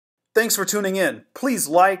Thanks for tuning in. Please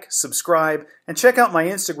like, subscribe, and check out my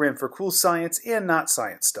Instagram for cool science and not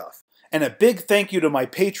science stuff. And a big thank you to my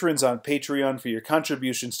patrons on Patreon for your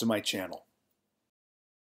contributions to my channel.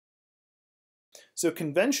 So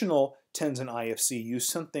conventional TENS and IFC use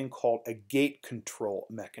something called a gate control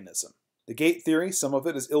mechanism. The gate theory, some of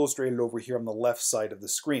it is illustrated over here on the left side of the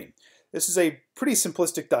screen. This is a pretty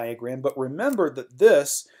simplistic diagram, but remember that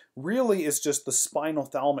this really is just the spinal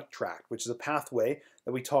thalamic tract, which is a pathway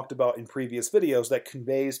that we talked about in previous videos that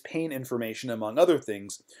conveys pain information, among other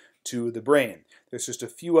things, to the brain. There's just a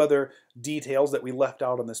few other details that we left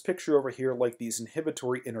out on this picture over here, like these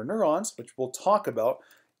inhibitory interneurons, which we'll talk about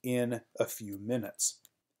in a few minutes.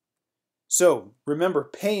 So remember,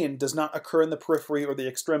 pain does not occur in the periphery or the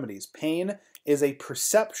extremities. Pain is a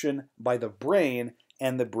perception by the brain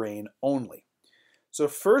and the brain only. So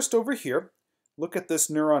first over here, look at this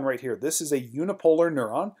neuron right here. This is a unipolar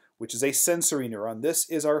neuron, which is a sensory neuron. This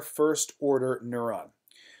is our first order neuron.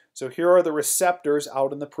 So here are the receptors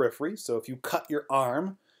out in the periphery. So if you cut your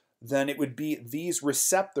arm, then it would be these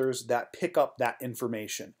receptors that pick up that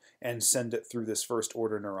information and send it through this first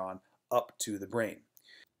order neuron up to the brain.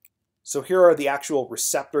 So here are the actual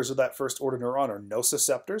receptors of that first order neuron, or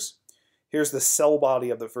nociceptors. Here's the cell body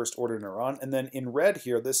of the first order neuron, and then in red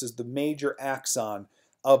here, this is the major axon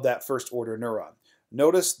of that first order neuron.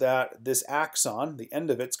 Notice that this axon, the end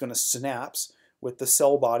of it's going to synapse with the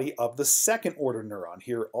cell body of the second order neuron,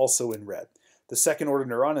 here also in red. The second order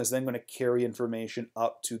neuron is then going to carry information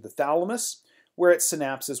up to the thalamus, where it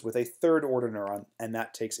synapses with a third order neuron, and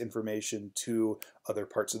that takes information to other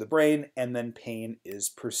parts of the brain, and then pain is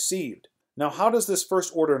perceived. Now, how does this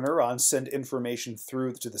first order neuron send information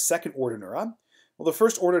through to the second order neuron? Well, the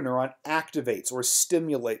first order neuron activates or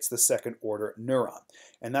stimulates the second order neuron,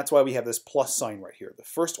 and that's why we have this plus sign right here. The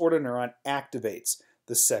first order neuron activates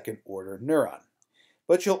the second order neuron.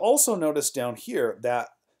 But you'll also notice down here that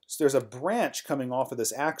there's a branch coming off of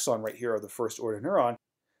this axon right here of the first order neuron.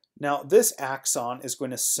 Now, this axon is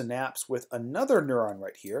going to synapse with another neuron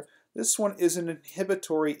right here. This one is an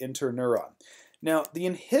inhibitory interneuron. Now, the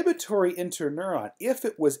inhibitory interneuron, if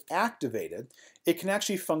it was activated, it can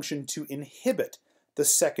actually function to inhibit the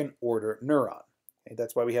second order neuron. Okay,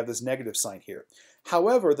 that's why we have this negative sign here.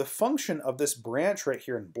 However, the function of this branch right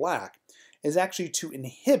here in black is actually to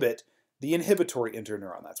inhibit the inhibitory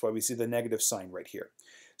interneuron. That's why we see the negative sign right here.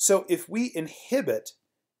 So if we inhibit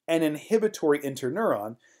an inhibitory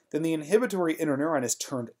interneuron, then the inhibitory interneuron is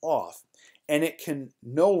turned off, and it can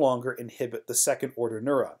no longer inhibit the second order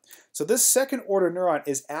neuron. So this second order neuron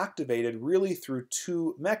is activated really through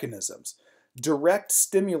two mechanisms: direct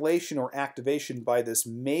stimulation or activation by this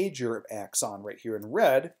major axon right here in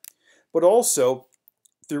red, but also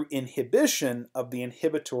through inhibition of the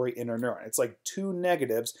inhibitory interneuron. It's like two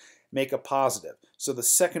negatives make a positive. So the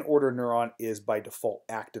second order neuron is by default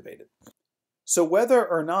activated. So whether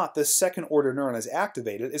or not this second order neuron is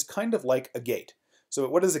activated is kind of like a gate. So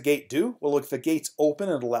what does a gate do? Well, if the gate's open,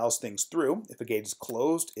 it allows things through. If a gate is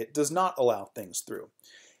closed, it does not allow things through.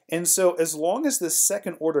 And so as long as this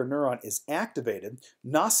second order neuron is activated,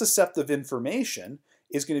 nociceptive information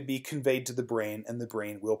is going to be conveyed to the brain, and the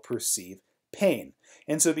brain will perceive pain.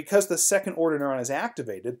 And so because the second order neuron is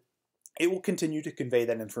activated, it will continue to convey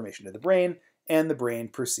that information to the brain, and the brain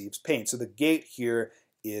perceives pain. So the gate here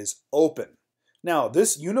is open. Now,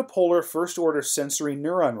 this unipolar first order sensory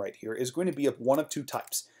neuron right here is going to be of one of two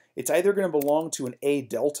types. It's either going to belong to an A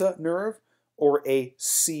delta nerve or a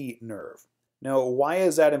C nerve. Now, why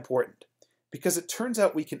is that important? Because it turns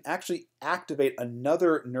out we can actually activate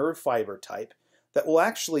another nerve fiber type that will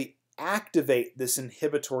actually activate this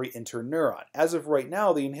inhibitory interneuron. As of right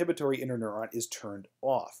now, the inhibitory interneuron is turned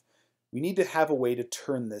off. We need to have a way to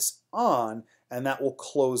turn this on, and that will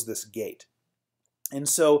close this gate. And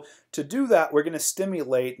so to do that, we're going to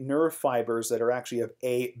stimulate nerve fibers that are actually of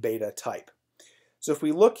A beta type. So if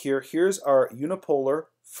we look here, here's our unipolar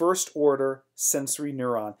first order sensory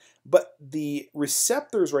neuron, but the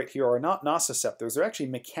receptors right here are not nociceptors, they're actually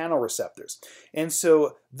mechanoreceptors. And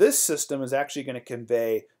so this system is actually going to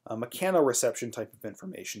convey a mechanoreception type of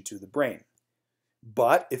information to the brain.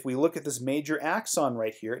 But if we look at this major axon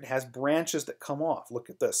right here, it has branches that come off. Look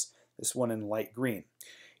at this one in light green.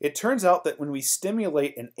 It turns out that when we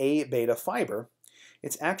stimulate an A beta fiber,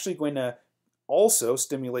 it's actually going to also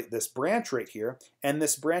stimulate this branch right here, and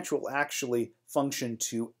this branch will actually function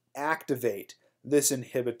to activate this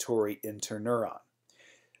inhibitory interneuron.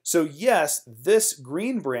 So yes, this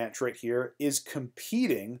green branch right here is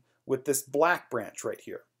competing with this black branch right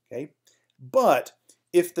here, okay? But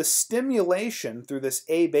if the stimulation through this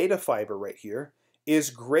A beta fiber right here is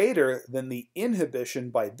greater than the inhibition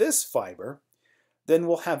by this fiber, then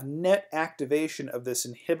we'll have net activation of this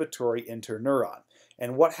inhibitory interneuron.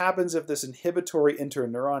 And what happens if this inhibitory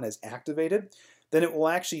interneuron is activated? Then it will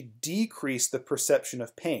actually decrease the perception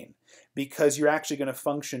of pain because you're actually going to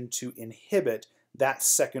function to inhibit that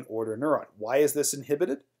second order neuron. Why is this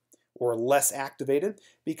inhibited or less activated?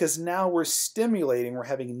 Because now we're stimulating, we're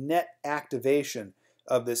having net activation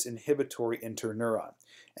of this inhibitory interneuron.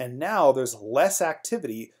 And now there's less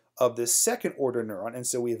activity of this second order neuron, and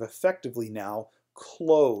so we have effectively now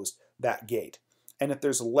closed that gate. And if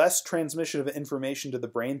there's less transmission of information to the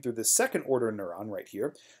brain through the second order neuron right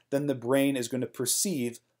here, then the brain is going to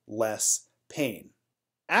perceive less pain.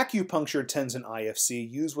 Acupuncture TENS and IFC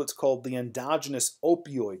use what's called the endogenous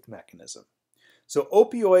opioid mechanism. So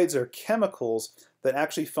opioids are chemicals that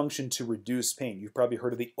actually function to reduce pain. You've probably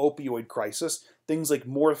heard of the opioid crisis. Things like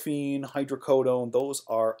morphine, hydrocodone, those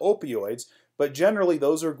are opioids, but generally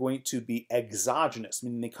those are going to be exogenous,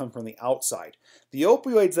 meaning they come from the outside. The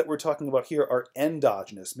opioids that we're talking about here are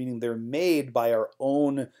endogenous, meaning they're made by our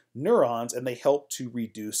own neurons and they help to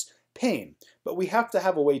reduce pain. But we have to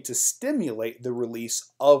have a way to stimulate the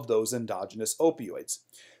release of those endogenous opioids.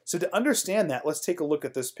 So to understand that, let's take a look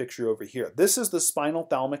at this picture over here. This is the spinal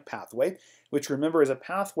thalamic pathway, which remember is a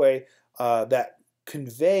pathway that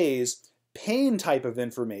conveys pain type of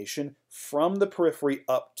information from the periphery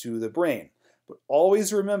up to the brain. But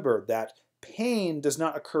always remember that pain does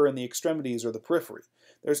not occur in the extremities or the periphery.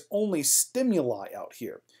 There's only stimuli out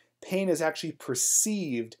here. Pain is actually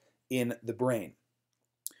perceived in the brain.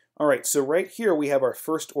 All right, so right here we have our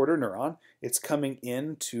first order neuron. It's coming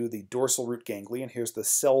into the dorsal root ganglion. Here's the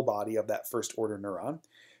cell body of that first order neuron.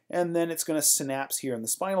 And then it's going to synapse here in the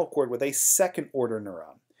spinal cord with a second order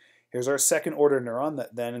neuron. Here's our second order neuron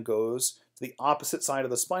that then goes to the opposite side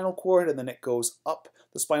of the spinal cord, and then it goes up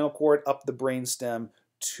the spinal cord, up the brainstem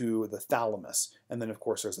to the thalamus. And then of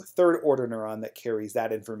course there's a third order neuron that carries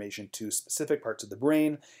that information to specific parts of the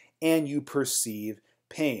brain, and you perceive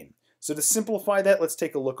pain. So to simplify that, let's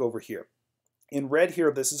take a look over here. In red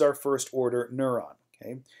here, this is our first order neuron.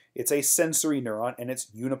 Okay? It's a sensory neuron and it's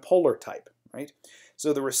unipolar type, right?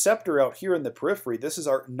 So the receptor out here in the periphery, this is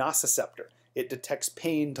our nociceptor. It detects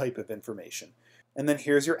pain type of information. And then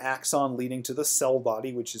here's your axon leading to the cell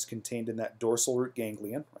body, which is contained in that dorsal root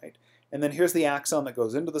ganglion, right? And then here's the axon that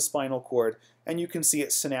goes into the spinal cord, and you can see it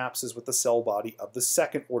synapses with the cell body of the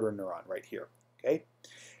second order neuron right here, okay?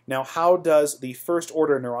 Now, how does the first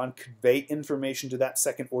order neuron convey information to that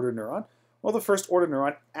second order neuron? Well, the first order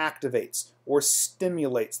neuron activates or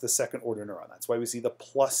stimulates the second order neuron. That's why we see the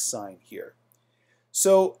plus sign here.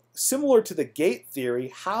 So, similar to the gate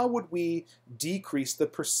theory, how would we decrease the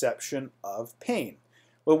perception of pain?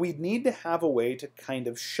 Well, we'd need to have a way to kind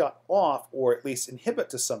of shut off, or at least inhibit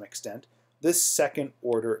to some extent, this second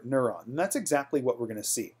order neuron. And that's exactly what we're going to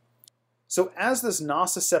see. So as this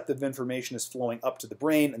nociceptive information is flowing up to the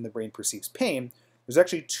brain and the brain perceives pain, there's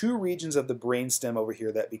actually two regions of the brainstem over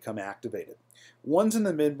here that become activated. One's in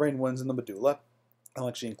the midbrain, one's in the medulla. I'll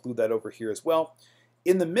actually include that over here as well.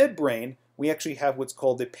 In the midbrain, we actually have what's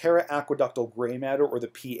called the para-aqueductal gray matter, or the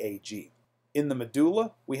PAG. In the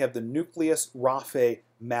medulla, we have the nucleus raphe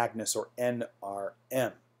magnus, or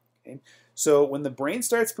NRM. Okay? So when the brain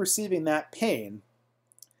starts perceiving that pain,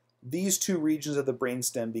 these two regions of the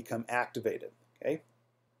brainstem become activated. Okay?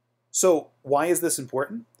 So why is this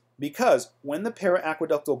important? Because when the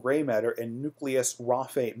para-aqueductal gray matter and nucleus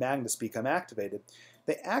raphe magnus become activated,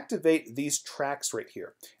 they activate these tracts right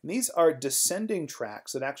here. And these are descending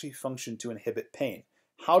tracts that actually function to inhibit pain.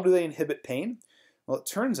 How do they inhibit pain? Well, it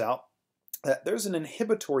turns out that there's an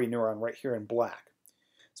inhibitory neuron right here in black.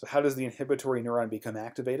 So how does the inhibitory neuron become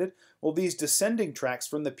activated? Well, these descending tracts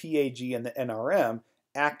from the PAG and the NRM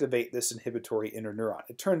activate this inhibitory interneuron.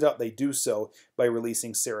 It turns out they do so by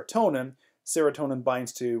releasing serotonin. Serotonin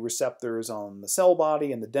binds to receptors on the cell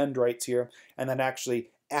body and the dendrites here, and that actually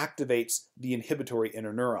activates the inhibitory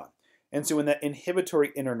interneuron. And so when that inhibitory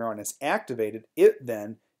interneuron is activated, it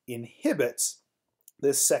then inhibits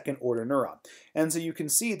this second order neuron. And so you can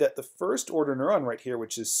see that the first order neuron right here,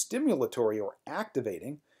 which is stimulatory or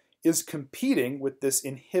activating, is competing with this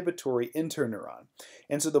inhibitory interneuron.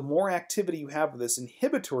 And so the more activity you have of this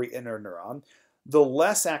inhibitory interneuron, the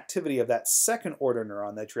less activity of that second order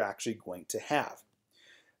neuron that you're actually going to have.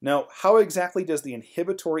 Now, how exactly does the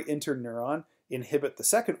inhibitory interneuron inhibit the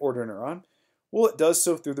second order neuron? Well, it does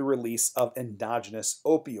so through the release of endogenous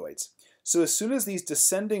opioids. So as soon as these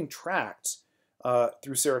descending tracts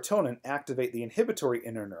through serotonin activate the inhibitory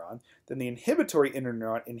interneuron, then the inhibitory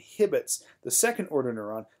interneuron inhibits the second order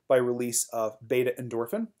neuron by release of beta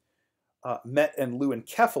endorphin, met and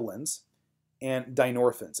leukenkephalins, and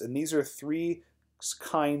dynorphins. And these are three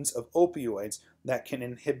kinds of opioids that can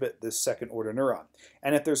inhibit this second-order neuron.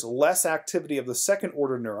 And if there's less activity of the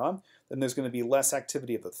second-order neuron, then there's going to be less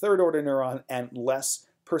activity of the third-order neuron and less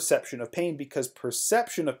perception of pain, because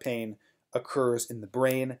perception of pain occurs in the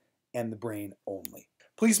brain and the brain only.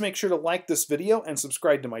 Please make sure to like this video and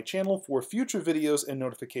subscribe to my channel for future videos and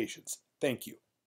notifications. Thank you.